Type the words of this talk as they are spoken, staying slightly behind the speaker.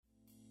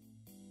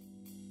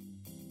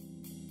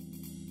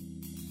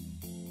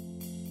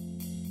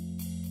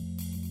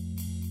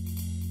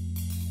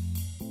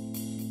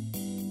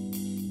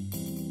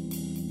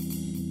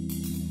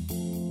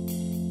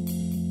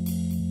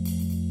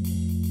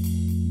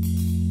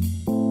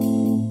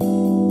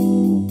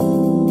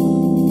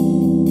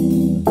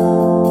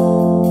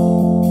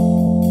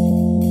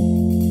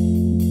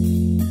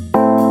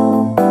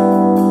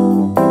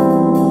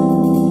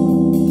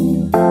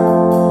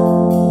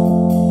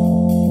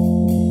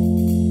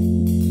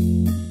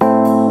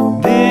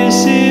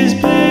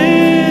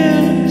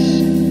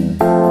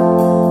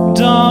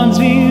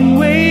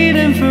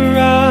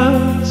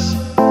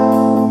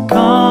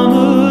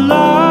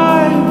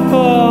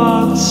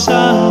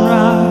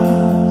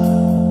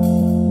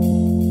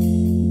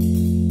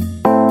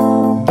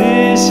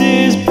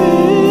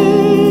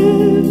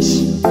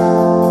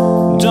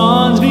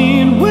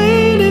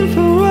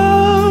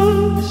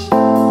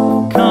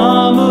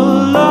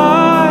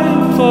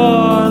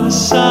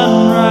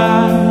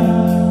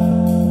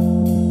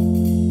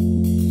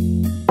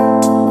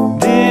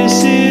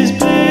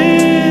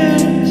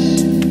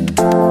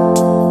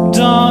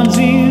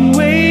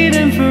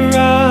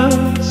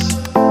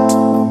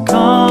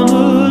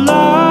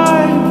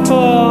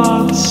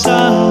the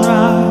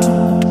sunrise.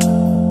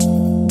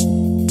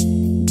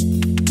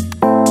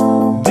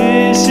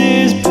 This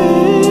is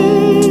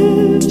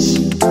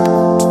bliss.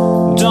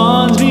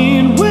 Dawn's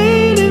been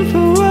waiting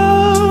for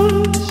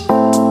us.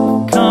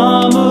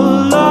 Come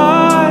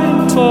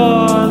alive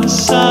for the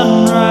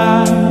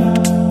sunrise.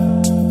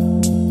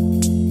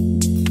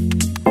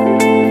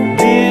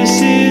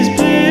 This is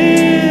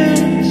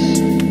bliss.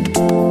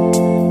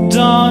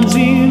 Dawn's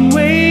been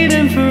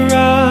waiting for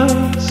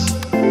us.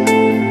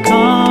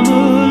 Come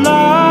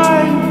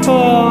alive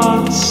for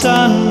the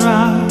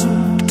sunrise.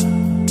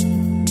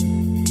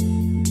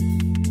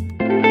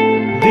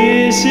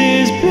 This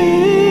is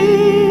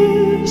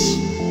bliss.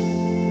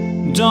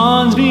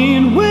 Dawn's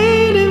been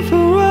waiting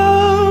for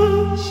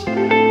us.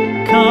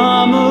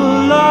 Come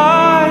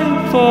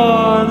alive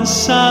for the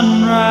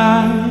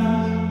sunrise.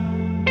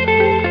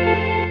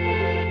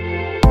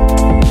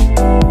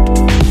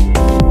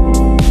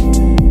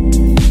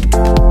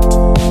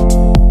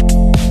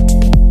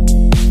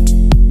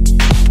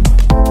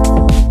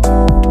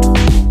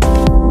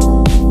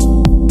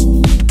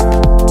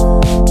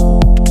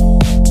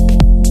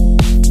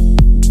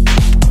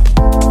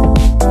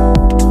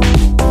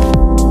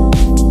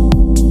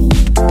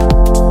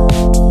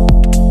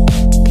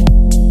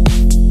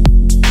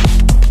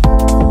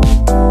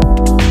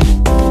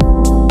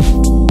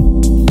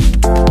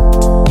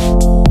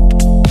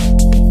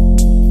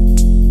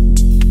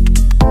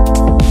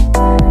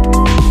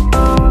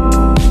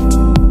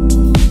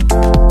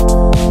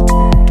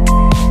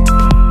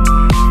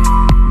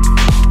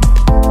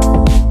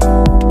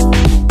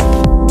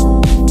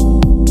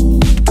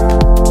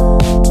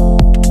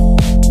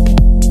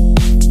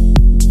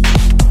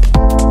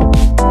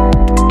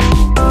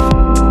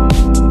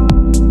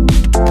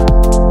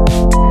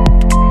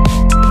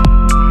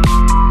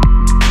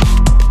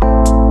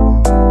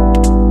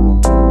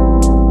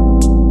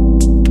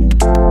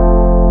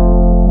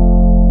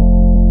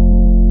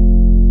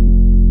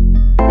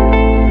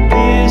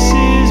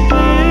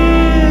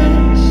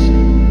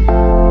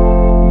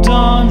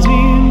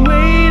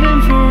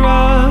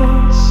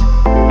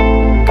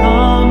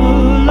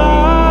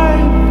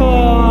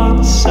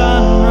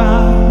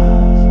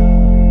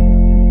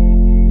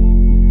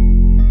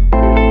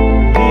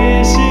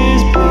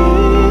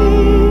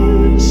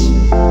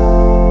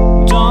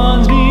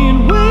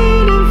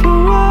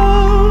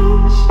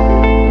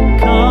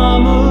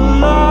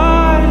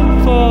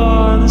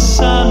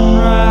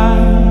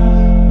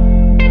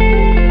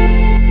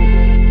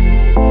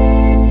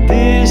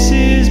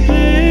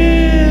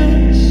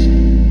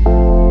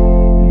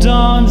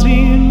 Dawn's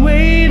been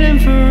waiting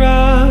for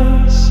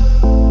us.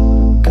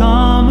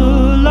 Come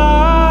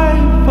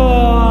alive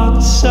for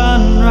the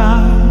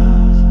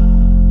sunrise.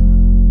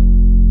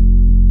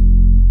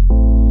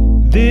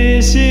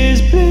 This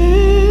is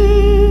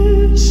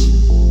bliss.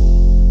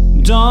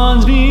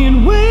 Dawn's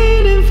been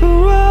waiting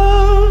for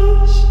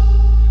us.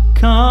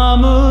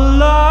 Come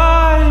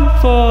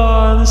alive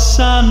for the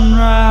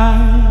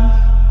sunrise.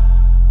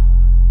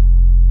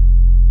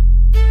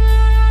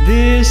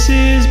 This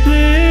is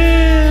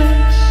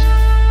bliss.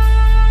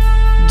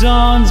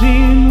 Dawn's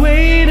been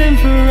waiting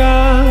for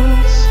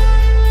us.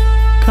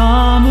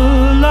 Come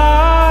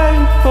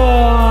alive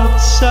for the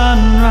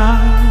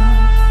sunrise.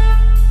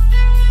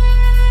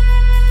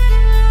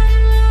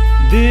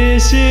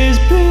 This is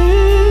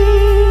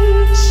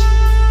bliss.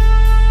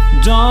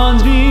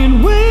 Dawn's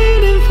been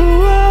waiting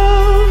for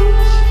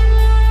us.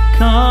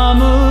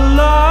 Come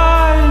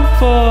alive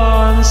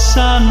for the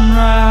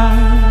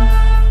sunrise.